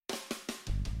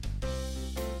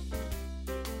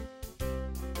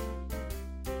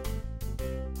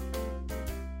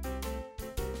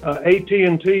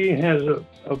AT&T has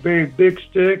a very big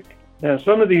stick. Now,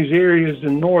 some of these areas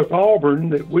in North Auburn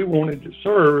that we wanted to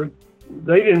serve,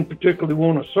 they didn't particularly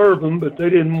want to serve them, but they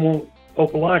didn't want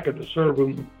Opelika to serve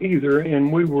them either,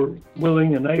 and we were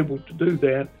willing and able to do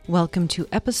that. Welcome to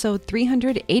episode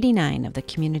 389 of the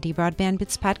Community Broadband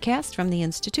Bits podcast from the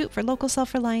Institute for Local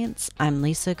Self-Reliance. I'm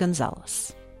Lisa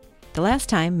Gonzalez. The last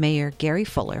time Mayor Gary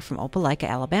Fuller from Opelika,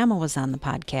 Alabama was on the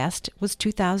podcast was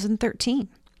 2013.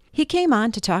 He came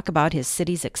on to talk about his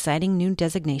city's exciting new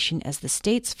designation as the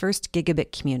state's first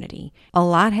gigabit community. A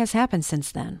lot has happened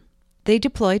since then. They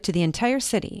deployed to the entire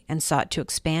city and sought to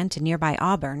expand to nearby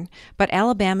Auburn, but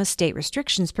Alabama's state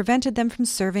restrictions prevented them from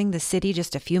serving the city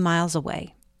just a few miles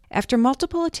away. After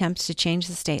multiple attempts to change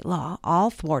the state law, all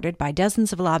thwarted by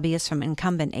dozens of lobbyists from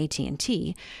incumbent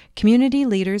AT&T, community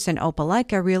leaders in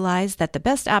Opelika realized that the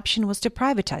best option was to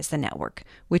privatize the network,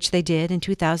 which they did in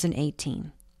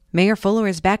 2018. Mayor Fuller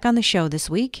is back on the show this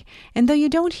week, and though you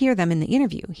don't hear them in the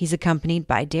interview, he's accompanied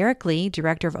by Derek Lee,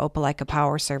 Director of Opelika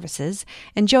Power Services,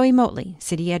 and Joey Motley,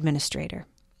 City Administrator.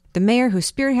 The mayor who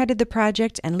spearheaded the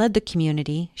project and led the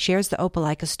community shares the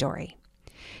Opelika story.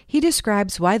 He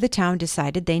describes why the town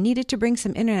decided they needed to bring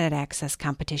some internet access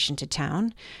competition to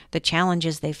town, the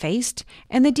challenges they faced,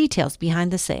 and the details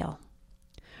behind the sale.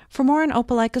 For more on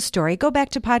Opelika's story, go back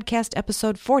to podcast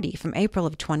episode 40 from April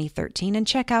of 2013 and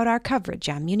check out our coverage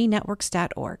on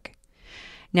muninetworks.org.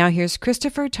 Now here's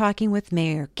Christopher talking with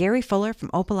Mayor Gary Fuller from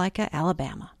Opelika,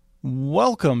 Alabama.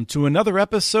 Welcome to another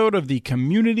episode of the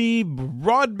Community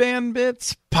Broadband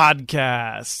Bits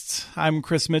podcast. I'm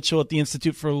Chris Mitchell at the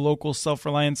Institute for Local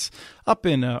Self-Reliance up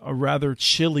in a rather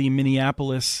chilly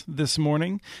Minneapolis this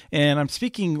morning, and I'm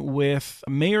speaking with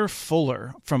Mayor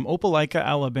Fuller from Opelika,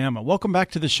 Alabama. Welcome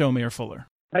back to the show, Mayor Fuller.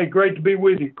 Hey, great to be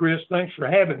with you, Chris. Thanks for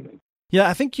having me. Yeah,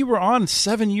 I think you were on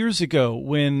 7 years ago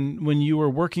when you were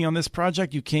working on this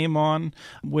project. You came on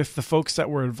with the folks that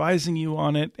were advising you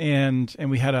on it, and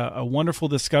we had a wonderful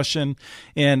discussion.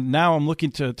 And now I'm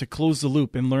looking to close the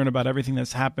loop and learn about everything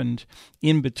that's happened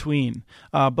in between.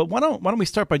 But why don't we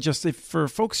start by just, if for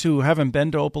folks who haven't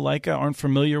been to Opelika, aren't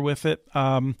familiar with it,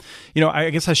 I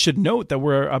guess I should note that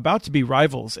we're about to be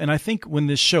rivals. And I think when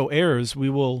this show airs, we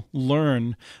will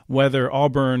learn whether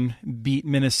Auburn beat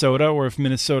Minnesota or if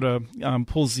Minnesota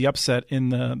pulls the upset in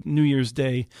the New Year's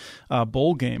Day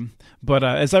bowl game. But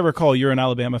as I recall, you're an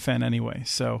Alabama fan anyway,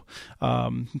 so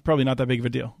probably not that big of a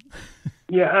deal.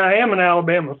 Yeah, I am an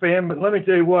Alabama fan, but let me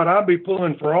tell you what, I'll be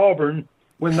pulling for Auburn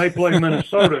when they play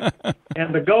Minnesota.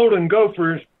 And the Golden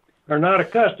Gophers are not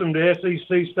accustomed to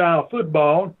SEC-style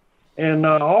football, and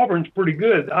Auburn's pretty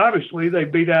good. Obviously, they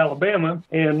beat Alabama,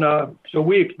 and so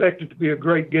we expect it to be a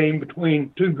great game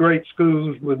between two great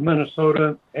schools with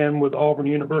Minnesota and with Auburn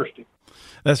University.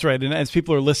 That's right. And as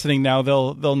people are listening now,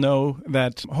 they'll know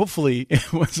that hopefully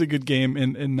it was a good game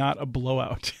and not a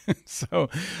blowout.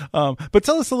 But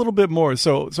tell us a little bit more.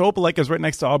 So Opelika is right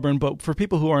next to Auburn, but for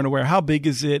people who aren't aware, how big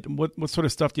is it? What sort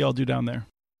of stuff do y'all do down there?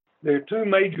 There are two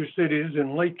major cities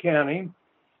in Lee County.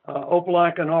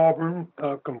 Opelika and Auburn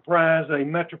comprise a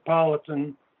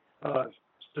metropolitan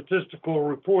statistical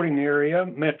reporting area,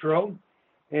 metro,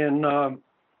 and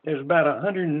there's about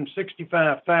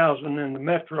 165,000 in the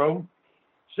metro.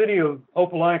 City of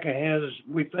Opelika has,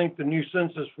 we think the new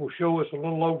census will show us a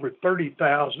little over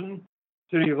 30,000.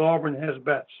 City of Auburn has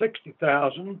about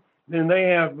 60,000. Then they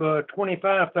have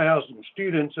 25,000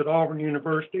 students at Auburn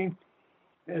University.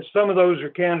 And some of those are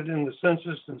counted in the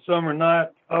census and some are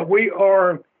not. We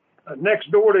are next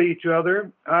door to each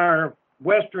other. Our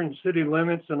western city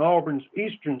limits and Auburn's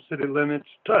eastern city limits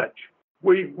touch.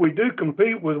 We do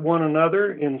compete with one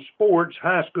another in sports,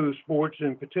 high school sports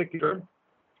in particular.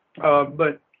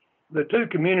 But the two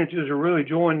communities are really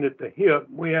joined at the hip.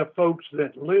 We have folks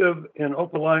that live in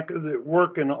Opelika that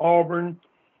work in Auburn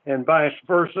and vice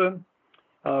versa.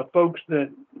 Folks that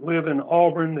live in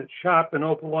Auburn that shop in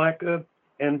Opelika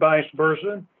and vice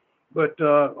versa. But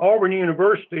Auburn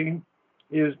University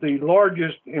is the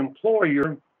largest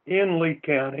employer in Lee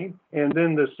County. And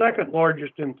then the second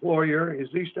largest employer is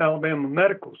East Alabama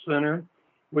Medical Center,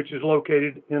 which is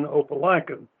located in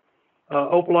Opelika.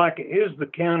 Opelika is the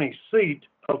county seat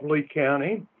of Lee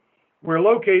County. We're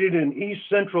located in east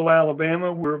central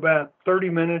Alabama. We're about 30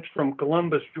 minutes from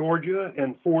Columbus, Georgia,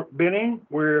 and Fort Benning.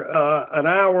 We're an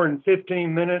hour and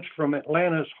 15 minutes from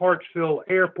Atlanta's Hartsfield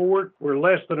Airport. We're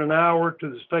less than an hour to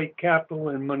the state capital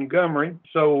in Montgomery.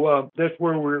 So that's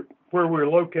where we're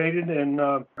located, and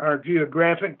our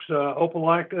geographics.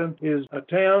 Opelika is a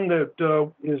town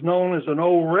that is known as an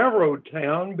old railroad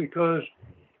town because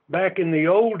back in the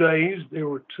old days, there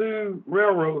were two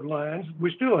railroad lines.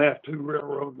 We still have two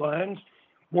railroad lines.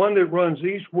 one that runs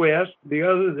east-west, the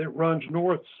other that runs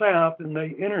north-south, and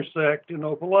they intersect in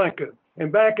Opelika.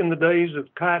 And back in the days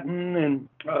of cotton and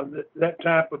that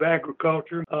type of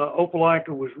agriculture, Opelika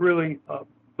was really a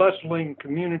bustling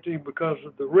community because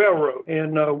of the railroad.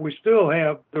 And we still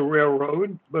have the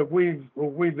railroad, but we've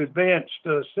advanced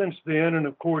since then. And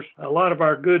of course, a lot of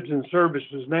our goods and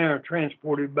services now are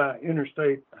transported by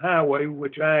interstate highway,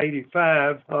 which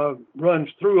I-85 runs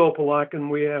through Opelika, and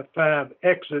we have 5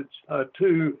 exits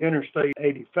to Interstate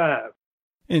 85.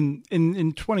 In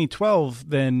 2012,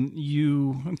 then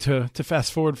you, to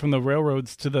fast forward from the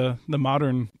railroads to the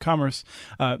modern commerce,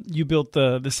 you built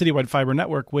the citywide fiber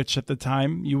network, which at the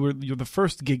time you're the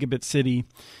first gigabit city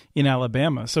in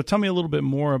Alabama. So tell me a little bit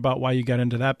more about why you got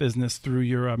into that business through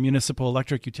your municipal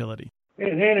electric utility.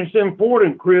 And it's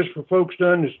important, Chris, for folks to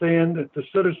understand that the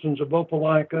citizens of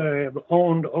Opelika have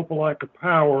owned Opelika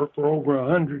Power for over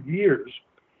 100 years.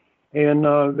 And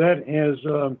that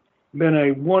has been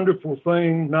a wonderful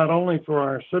thing, not only for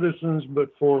our citizens, but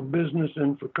for business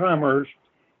and for commerce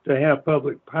to have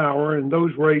public power. And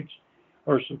those rates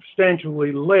are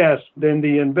substantially less than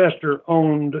the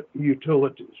investor-owned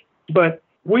utilities. But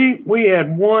we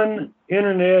had one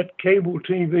internet cable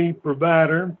TV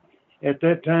provider at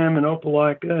that time in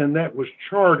Opelika, and that was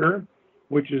Charter,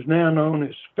 which is now known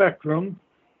as Spectrum.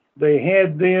 They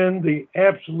had then the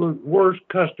absolute worst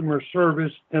customer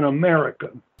service in America.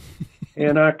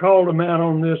 And I called them out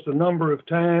on this a number of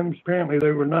times. Apparently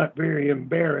they were not very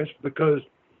embarrassed because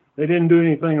they didn't do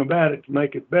anything about it to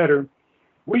make it better.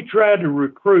 We tried to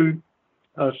recruit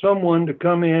someone to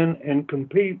come in and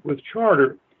compete with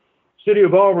Charter. City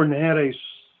of Auburn had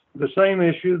the same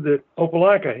issue that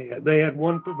Opelika had. They had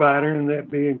one provider, and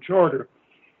that being Charter.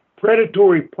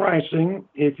 Predatory pricing.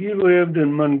 If you lived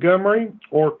in Montgomery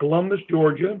or Columbus,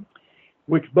 Georgia,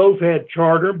 which both had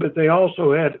Charter, but they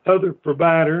also had other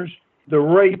providers, the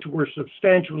rates were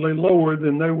substantially lower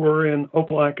than they were in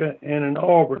Opelika and in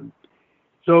Auburn.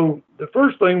 So the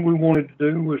first thing we wanted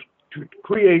to do was to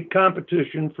create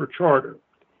competition for Charter.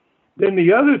 Then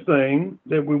the other thing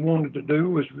that we wanted to do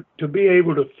was to be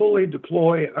able to fully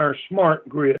deploy our smart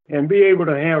grid and be able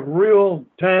to have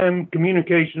real-time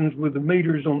communications with the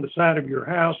meters on the side of your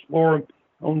house or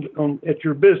at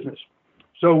your business.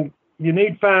 So you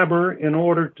need fiber in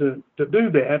order to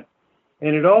do that.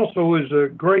 And it also is a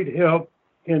great help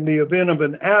in the event of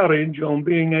an outage on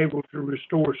being able to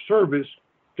restore service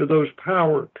to those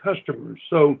power customers.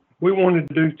 So we wanted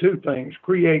to do 2 things,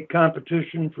 create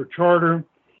competition for Charter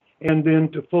and then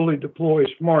to fully deploy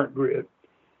smart grid.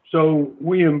 So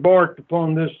we embarked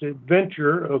upon this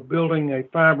adventure of building a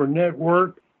fiber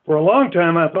network. For a long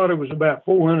time, I thought it was about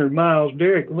 400 miles.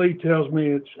 Derek Lee tells me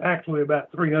it's actually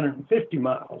about 350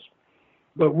 miles.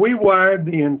 But we wired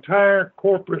the entire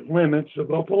corporate limits of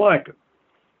Opelika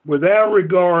without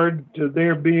regard to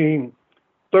there being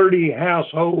 30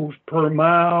 households per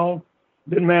mile.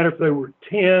 Didn't matter if they were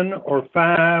 10 or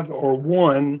 5 or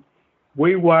 1.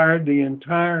 We wired the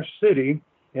entire city,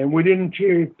 and we didn't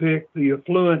cherry pick the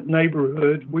affluent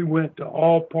neighborhoods. We went to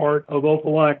all parts of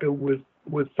Opelika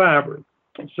with fiber.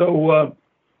 So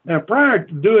now prior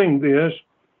to doing this,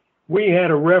 we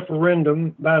had a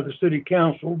referendum by the city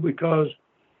council because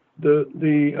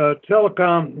the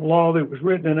telecom law that was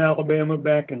written in Alabama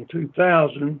back in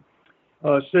 2000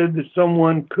 said that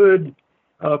someone could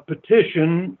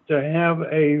petition to have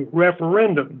a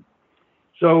referendum.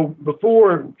 So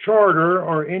before Charter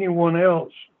or anyone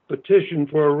else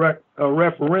petitioned for a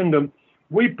referendum,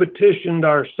 we petitioned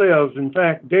ourselves. In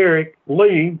fact, Derek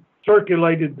Lee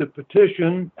circulated the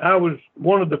petition. I was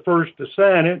one of the first to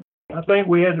sign it. I think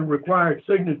we had the required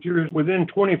signatures within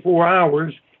 24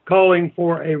 hours calling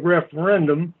for a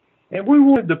referendum. And we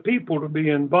wanted the people to be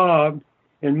involved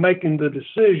in making the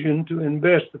decision to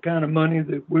invest the kind of money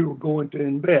that we were going to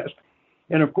invest.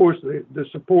 And of course, the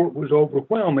support was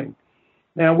overwhelming.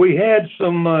 Now, we had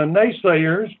some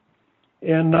naysayers,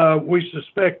 and we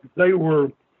suspect that they were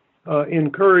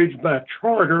encouraged by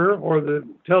Charter or the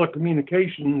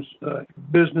telecommunications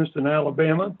business in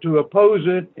Alabama to oppose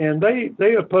it, and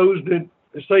they opposed it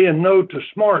saying no to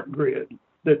smart grid,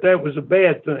 that was a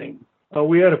bad thing.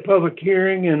 We had a public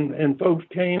hearing, and folks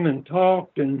came and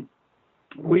talked, and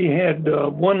we had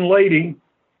one lady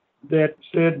that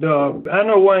said, I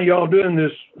know why y'all doing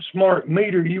this smart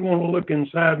meter. You want to look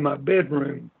inside my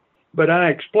bedroom. But I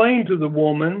explained to the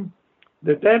woman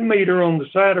that meter on the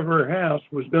side of her house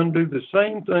was going to do the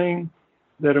same thing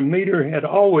that a meter had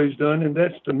always done, and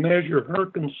that's to measure her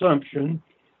consumption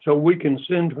so we can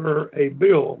send her a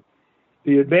bill.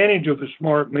 The advantage of a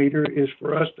smart meter is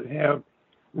for us to have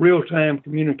real-time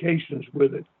communications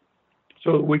with it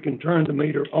so that we can turn the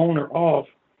meter on or off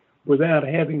without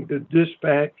having to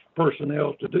dispatch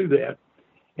personnel to do that.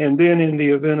 And then in the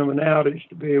event of an outage,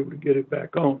 to be able to get it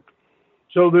back on.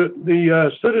 So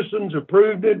the citizens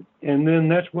approved it, and then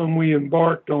that's when we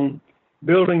embarked on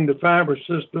building the fiber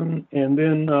system. And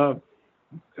then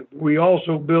we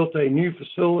also built a new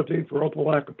facility for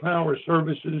Opelika Power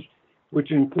Services, which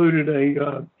included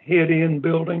a head-end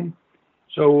building.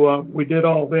 So we did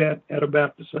all that at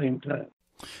about the same time.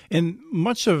 And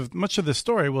much of the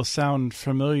story will sound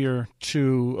familiar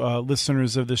to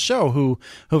listeners of the show who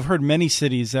have heard many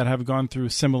cities that have gone through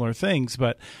similar things.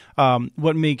 But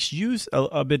what makes you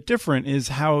a bit different is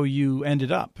how you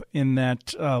ended up in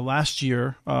that last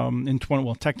year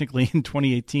technically in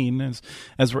 2018,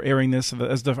 as we're airing this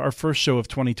as our first show of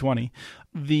 2020.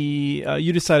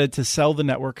 You decided to sell the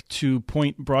network to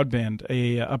Point Broadband,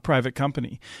 a private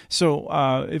company. So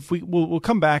if we'll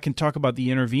come back and talk about the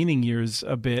intervening years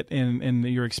a bit and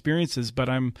your experiences, but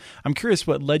I'm curious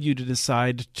what led you to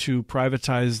decide to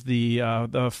privatize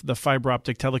the fiber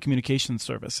optic telecommunications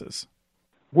services.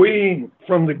 We,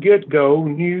 from the get-go,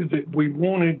 knew that we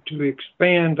wanted to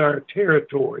expand our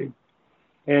territory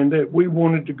and that we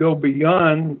wanted to go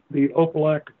beyond the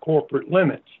Opelika corporate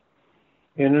limits.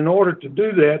 And in order to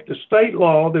do that, the state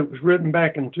law that was written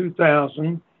back in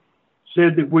 2000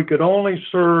 said that we could only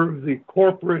serve the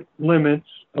corporate limits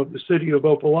of the city of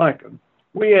Opelika.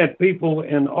 We had people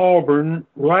in Auburn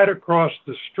right across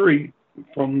the street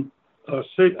from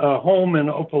a home in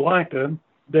Opelika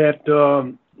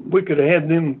that we could have had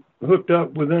them hooked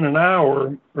up within an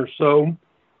hour or so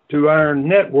to our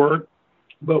network,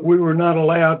 but we were not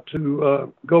allowed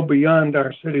to go beyond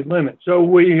our city limits. So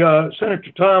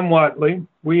Senator Tom Whatley,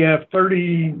 we have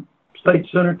 30 state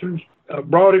senators,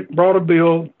 brought a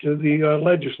bill to the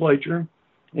legislature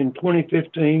in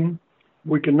 2015.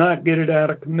 We could not get it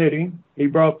out of committee. He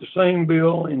brought the same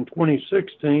bill in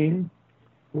 2016.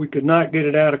 We could not get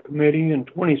it out of committee. In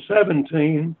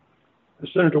 2017,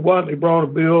 Senator Whatley brought a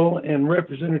bill, and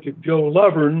Representative Joe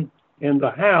Lovern in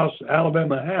the House,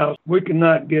 Alabama House, we could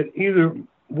not get either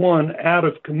one out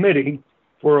of committee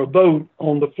for a vote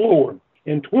on the floor.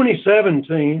 In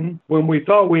 2017, when we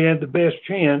thought we had the best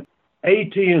chance,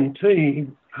 AT&T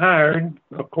hired,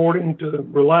 according to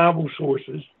reliable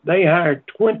sources, they hired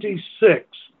 26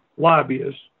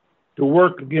 lobbyists to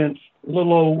work against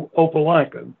little old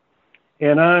Opelika.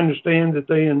 And I understand that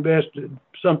they invested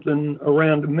something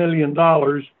around $1 million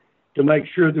to make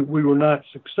sure that we were not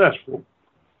successful.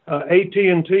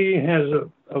 AT&T has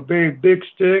a very big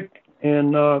stick,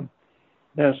 and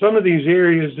now some of these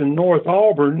areas in North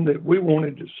Auburn that we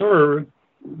wanted to serve,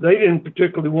 they didn't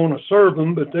particularly want to serve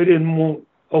them, but they didn't want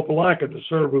Opelika to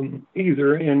serve them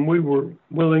either, and we were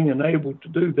willing and able to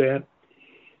do that.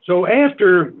 So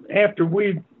after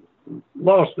we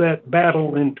lost that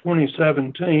battle in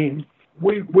 2017,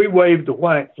 we waved the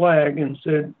white flag and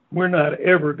said, we're not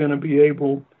ever going to be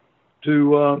able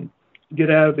to get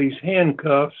out of these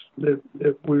handcuffs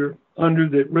that we're under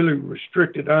that really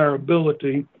restricted our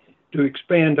ability to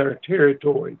expand our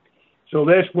territory. So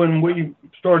that's when we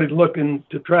started looking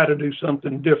to try to do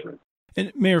something different.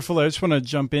 And Mayor Fuller, I just want to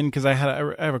jump in because I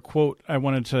have a quote I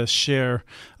wanted to share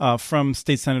from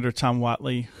State Senator Tom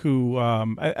Whatley, who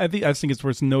I think it's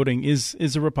worth noting is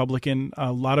a Republican.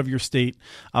 A lot of your state,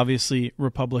 obviously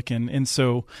Republican, and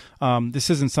so this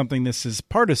isn't something. This is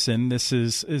partisan. This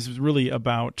is really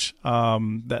about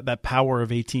that power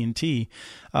of AT&T.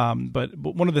 But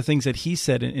one of the things that he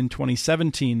said in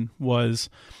 2017 was,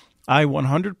 I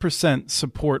 100%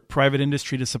 support private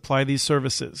industry to supply these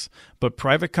services, but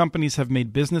private companies have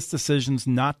made business decisions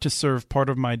not to serve part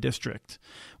of my district.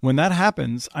 When that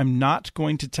happens, I'm not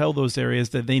going to tell those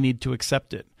areas that they need to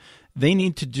accept it. They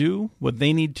need to do what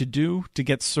they need to do to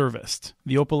get serviced.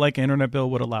 The Opelika Internet Bill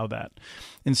would allow that.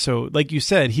 And so, like you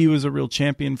said, he was a real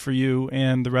champion for you,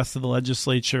 and the rest of the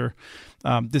legislature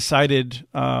decided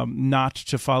not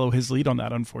to follow his lead on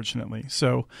that, unfortunately.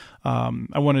 So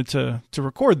I wanted to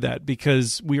record that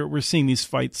because we're seeing these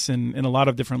fights in a lot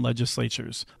of different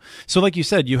legislatures. So like you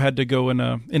said, you had to go in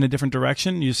a different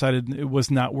direction. You decided it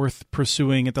was not worth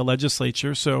pursuing at the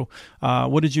legislature. So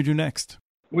what did you do next?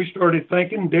 We started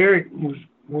thinking. Derek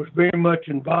was very much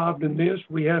involved in this.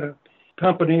 We had a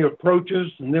company approach us,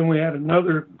 and then we had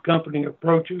another company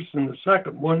approach us, and the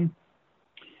second one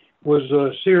was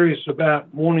serious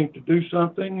about wanting to do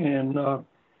something, and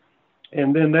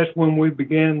then that's when we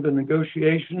began the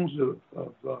negotiations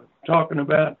of talking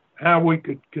about how we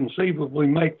could conceivably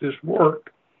make this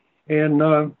work.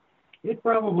 And it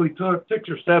probably took 6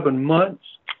 or 7 months,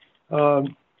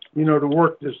 to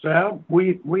work this out.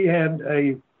 We had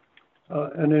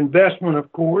an investment,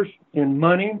 of course, in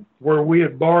money where we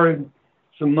had borrowed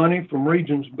some money from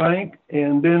Regions Bank,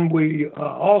 and then we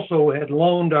also had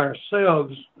loaned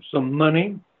ourselves some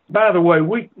money. By the way,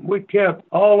 we kept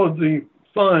all of the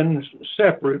funds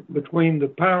separate between the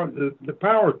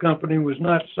power company was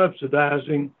not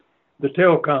subsidizing the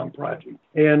telecom project.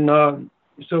 And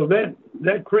so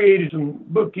that created some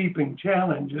bookkeeping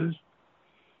challenges,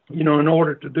 in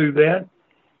order to do that.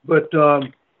 But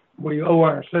we owe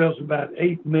ourselves about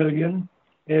 $8 million.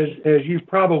 As you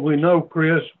probably know,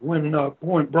 Chris, when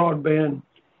Point Broadband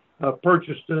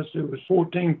purchased us, it was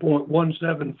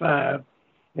 $14.175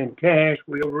 in cash.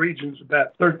 We owe Regions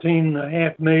about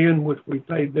 $13.5 million, which we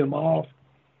paid them off.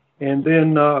 And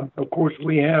then, of course,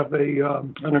 we have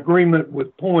an agreement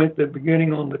with Point that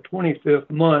beginning on the 25th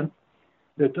month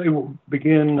that they will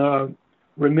begin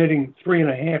remitting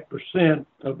 3.5%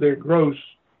 of their gross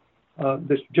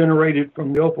that's generated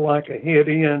from the Opelika head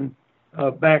end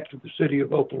back to the city of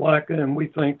Opelika. And we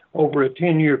think over a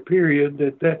 10-year period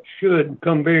that should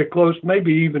come very close,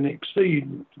 maybe even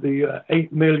exceed the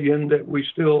 $8 million that we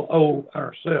still owe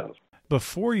ourselves.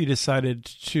 Before you decided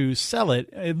to sell it,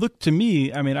 it looked to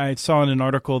me, I saw in an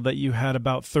article that you had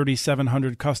about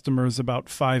 3,700 customers, about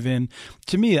 5 in.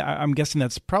 To me, I'm guessing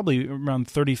that's probably around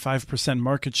 35%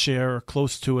 market share or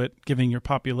close to it, given your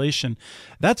population.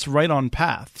 That's right on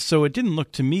path. So it didn't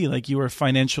look to me like you were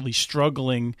financially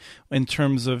struggling in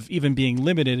terms of even being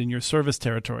limited in your service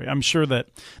territory. I'm sure that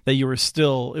you were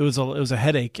still, it was a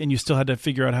headache and you still had to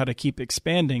figure out how to keep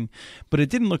expanding, but it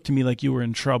didn't look to me like you were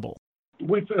in trouble.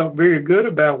 We felt very good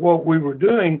about what we were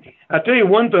doing. I tell you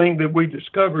one thing that we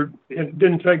discovered, it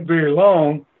didn't take very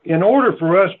long. In order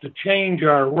for us to change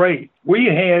our rate, we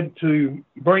had to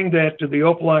bring that to the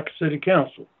Opelika City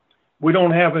Council. We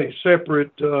don't have a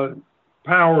separate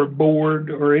power board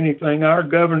or anything. Our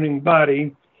governing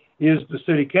body is the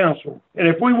City Council. And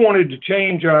if we wanted to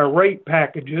change our rate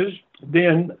packages,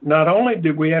 then not only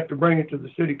did we have to bring it to the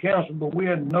City Council, but we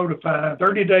had to notify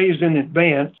 30 days in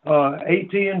advance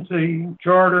AT&T,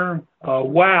 Charter,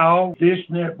 WOW, Dish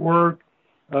Network,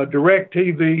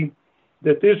 DirecTV,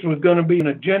 that this was going to be an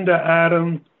agenda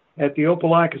item at the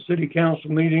Opelika City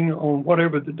Council meeting on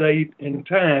whatever the date and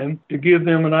time, to give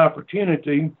them an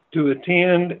opportunity to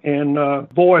attend and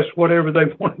voice whatever they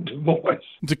wanted to voice.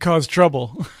 To cause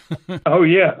trouble. Oh,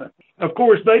 yeah. Of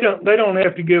course, they don't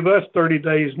have to give us 30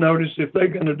 days notice if they're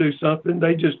going to do something.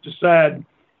 They just decide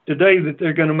today that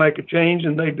they're going to make a change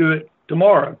and they do it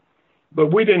tomorrow. But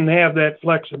we didn't have that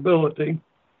flexibility,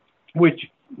 which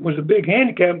was a big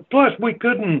handicap. Plus, we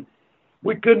couldn't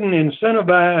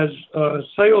incentivize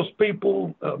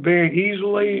salespeople very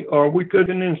easily, or we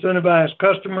couldn't incentivize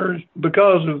customers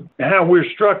because of how we're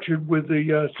structured with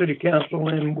the City Council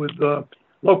and with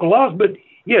local laws. But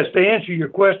yes, to answer your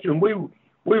question, we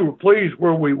were pleased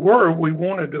where we were. We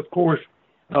wanted, of course,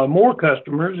 more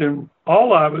customers, and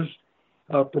all of us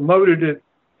promoted it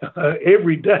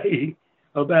every day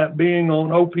about being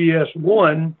on OPS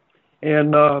 1.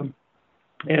 And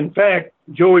in fact,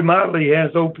 Joey Motley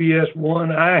has OPS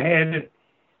 1. I had it.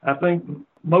 I think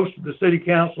most of the City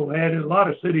Council had it. A lot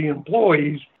of city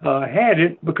employees had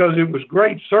it because it was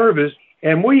great service.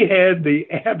 And we had the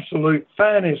absolute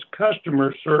finest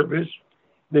customer service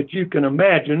that you can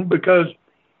imagine because,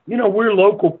 we're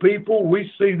local people.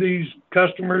 We see these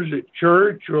customers at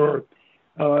church or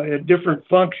at different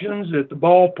functions at the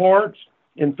ballparks.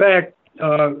 In fact,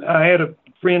 I had a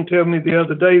friend tell me the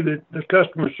other day that the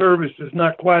customer service is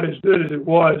not quite as good as it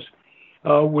was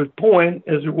with Point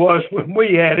as it was when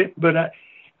we had it. But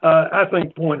I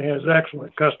think Point has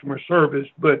excellent customer service.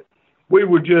 But we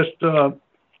were just,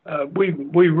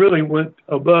 we really went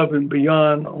above and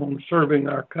beyond on serving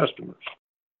our customers.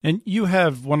 And you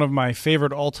have one of my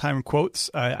favorite all-time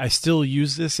quotes. I still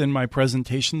use this in my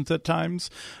presentations at times.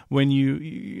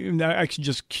 When I could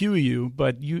just cue you,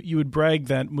 but you would brag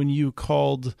that when you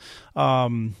called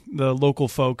the local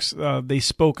folks, they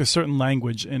spoke a certain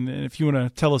language. And if you want to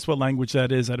tell us what language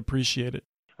that is, I'd appreciate it.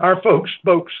 Our folks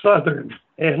spoke Southern,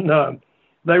 and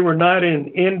they were not in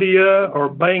India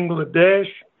or Bangladesh.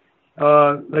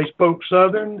 They spoke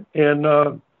Southern,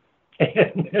 and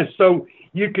so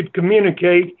you could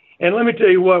communicate. And let me tell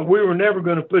you what, we were never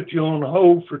going to put you on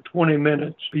hold for 20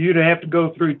 minutes. You'd have to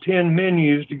go through 10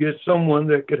 menus to get someone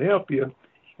that could help you.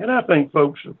 And I think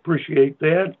folks appreciate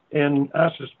that. And I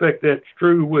suspect that's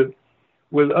true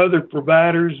with other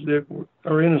providers that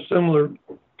are in a similar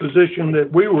position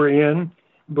that we were in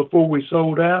before we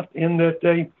sold out, in that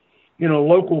they,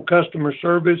 local customer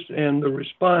service and the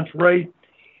response rate.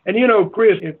 And,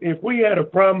 Chris, if we had a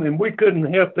problem and we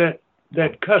couldn't help that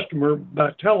customer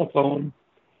by telephone,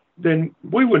 then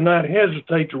we would not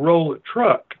hesitate to roll a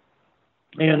truck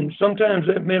And sometimes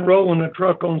that meant rolling a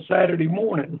truck on Saturday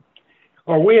morning.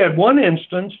 Or we had one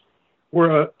instance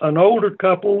where an older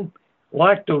couple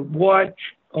liked to watch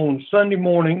on Sunday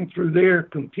morning through their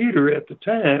computer at the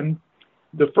time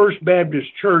the First Baptist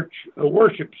Church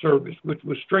worship service, which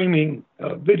was streaming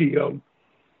video.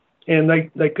 And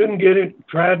they couldn't get it,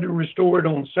 tried to restore it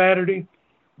on Saturday.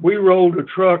 We rolled a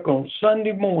truck on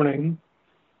Sunday morning,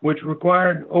 which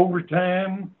required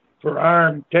overtime for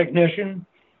our technician.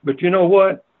 But you know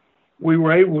what? We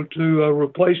were able to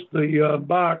replace the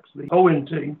box, the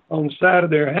ONT, on the side of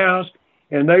their house,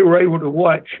 and they were able to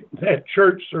watch that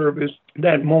church service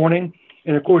that morning.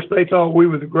 And, of course, they thought we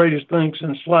were the greatest thing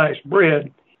since sliced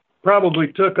bread.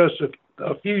 Probably took us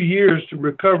a few years to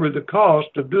recover the cost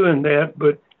of doing that,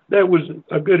 but that was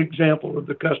a good example of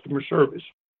the customer service.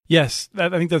 Yes, I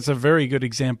think that's a very good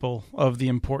example of the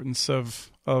importance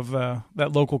of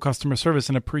that local customer service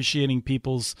and appreciating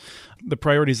the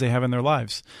priorities they have in their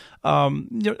lives.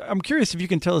 I'm curious if you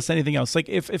can tell us anything else. Like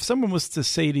if someone was to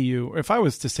say to you, or if I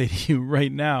was to say to you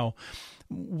right now,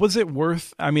 was it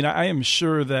worth? I mean, I am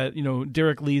sure that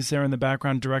Derek Lee's there in the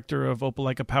background, director of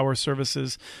Opelika Power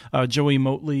Services, Joey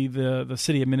Motley, the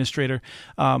city administrator.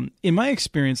 In my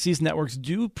experience, these networks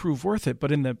do prove worth it,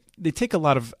 but they take a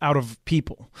lot out of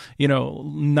people.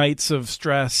 Nights of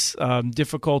stress,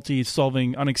 difficulty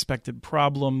solving unexpected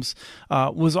problems.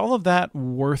 Was all of that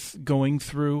worth going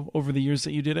through over the years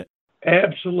that you did it?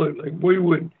 Absolutely. We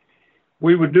would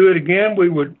do it again. We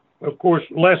would. Of course,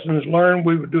 lessons learned,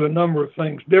 we would do a number of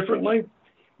things differently.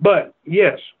 But,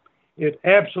 yes, it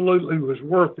absolutely was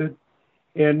worth it,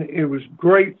 and it was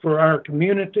great for our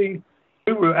community.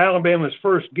 We were Alabama's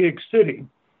first gig city,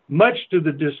 much to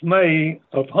the dismay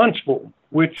of Huntsville,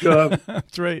 which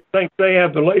that's right. I think they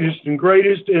have the latest and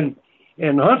greatest. And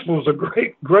Huntsville's a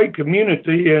great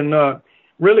community and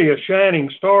really a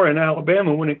shining star in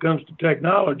Alabama when it comes to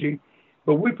technology.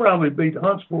 But we probably beat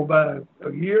Huntsville by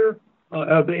a year.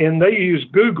 And they use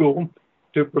Google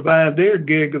to provide their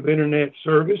gig of internet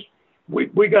service.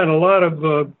 We got a lot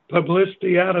of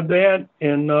publicity out of that,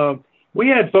 and we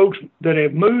had folks that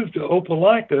have moved to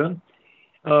Opelika,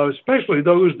 especially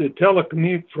those that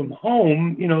telecommute from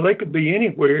home. They could be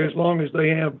anywhere as long as they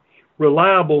have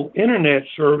reliable internet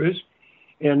service,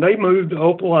 and they moved to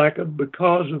Opelika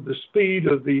because of the speed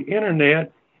of the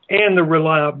internet and the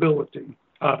reliability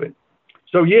of it.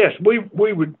 So yes,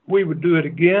 we would do it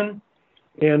again.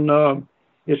 And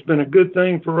it's been a good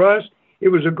thing for us. It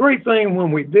was a great thing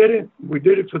when we did it. We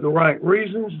did it for the right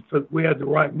reasons. We had the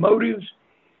right motives.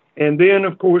 And then,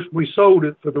 of course, we sold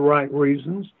it for the right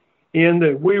reasons, in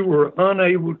that we were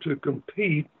unable to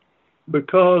compete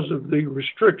because of the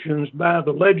restrictions by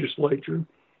the legislature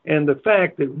and the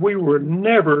fact that we were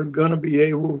never going to be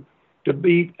able to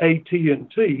beat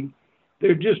AT&T.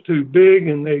 They're just too big,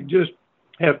 and they just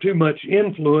have too much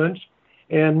influence.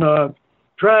 And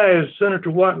try as Senator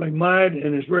Whatley might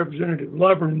and as Representative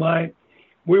Lovern might,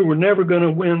 we were never going to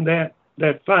win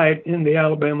that fight in the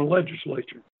Alabama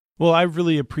legislature. Well, I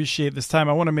really appreciate this time.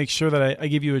 I want to make sure that I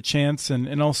give you a chance,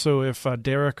 and also if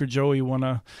Derek or Joey want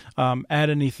to add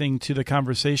anything to the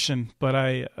conversation. But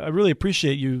I really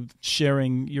appreciate you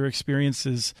sharing your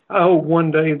experiences. I hope one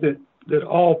day that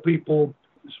all people,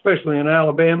 especially in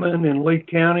Alabama and in Lee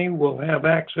County, will have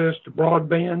access to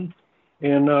broadband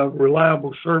and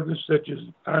reliable service such as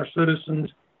our citizens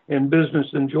and business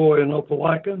enjoy in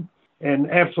Opelika. And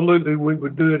absolutely, we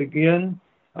would do it again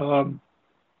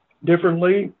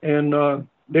differently. And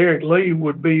Derek Lee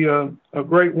would be a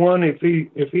great one. If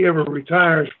he ever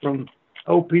retires from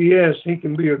OPS, he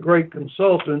can be a great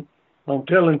consultant on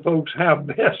telling folks how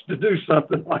best to do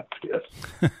something like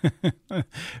this.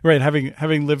 Right,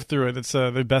 having lived through it, it's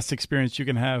the best experience you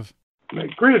can have.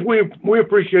 Chris, we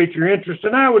appreciate your interest,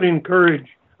 and I would encourage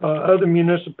other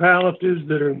municipalities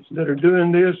that are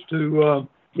doing this to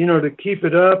keep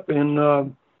it up.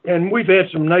 And we've had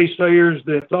some naysayers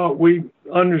that thought we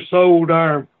undersold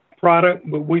our product,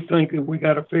 but we think that we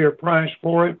got a fair price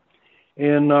for it.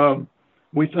 And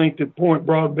we think that Point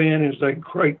Broadband is a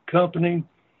great company,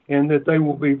 and that they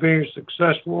will be very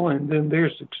successful. And then their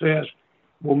success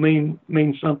will mean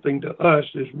something to us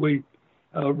as we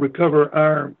recover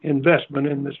our investment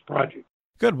in this project.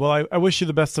 Good. Well, I wish you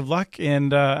the best of luck,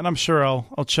 and I'm sure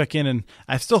I'll check in, and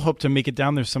I still hope to make it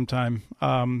down there sometime.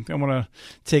 I want to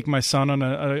take my son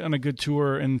on a good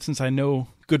tour, and since I know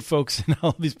good folks in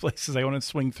all these places, I want to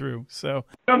swing through. So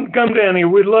come down here.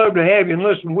 We'd love to have you. And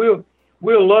listen, we'll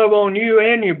love on you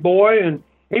and your boy, and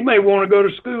he may want to go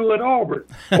to school at Auburn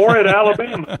or at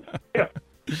Alabama. Yeah.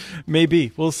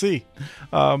 Maybe. We'll see.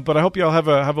 But I hope you all have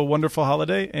a wonderful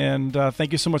holiday, and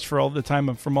thank you so much for all the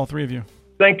time from all three of you.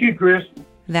 Thank you, Chris.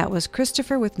 That was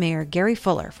Christopher with Mayor Gary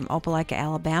Fuller from Opelika,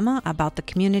 Alabama, about the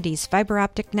community's fiber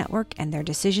optic network and their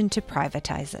decision to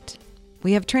privatize it.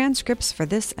 We have transcripts for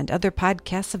this and other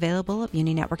podcasts available at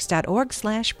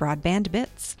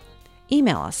muninetworks.org/broadbandbits.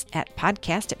 Email us at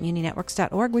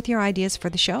podcast@muninetworks.org with your ideas for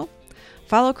the show.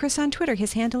 Follow Chris on Twitter.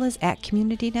 His handle is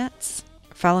 @CommunityNets.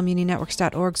 Follow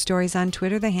muninetworks.org stories on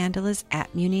Twitter. The handle is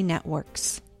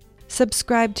 @muninetworks.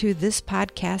 Subscribe to this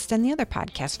podcast and the other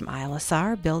podcasts from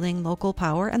ILSR, Building Local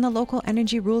Power, and the Local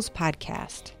Energy Rules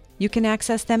podcast. You can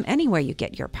access them anywhere you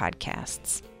get your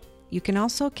podcasts. You can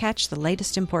also catch the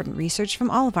latest important research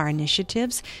from all of our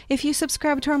initiatives if you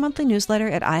subscribe to our monthly newsletter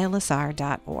at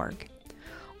ilsr.org.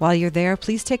 While you're there,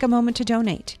 please take a moment to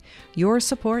donate. Your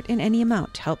support in any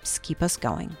amount helps keep us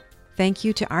going. Thank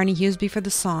you to Arnie Huseby for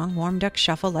the song Warm Duck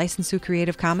Shuffle, licensed through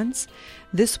Creative Commons.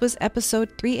 This was episode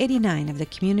 389 of the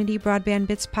Community Broadband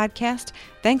Bits podcast.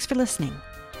 Thanks for listening.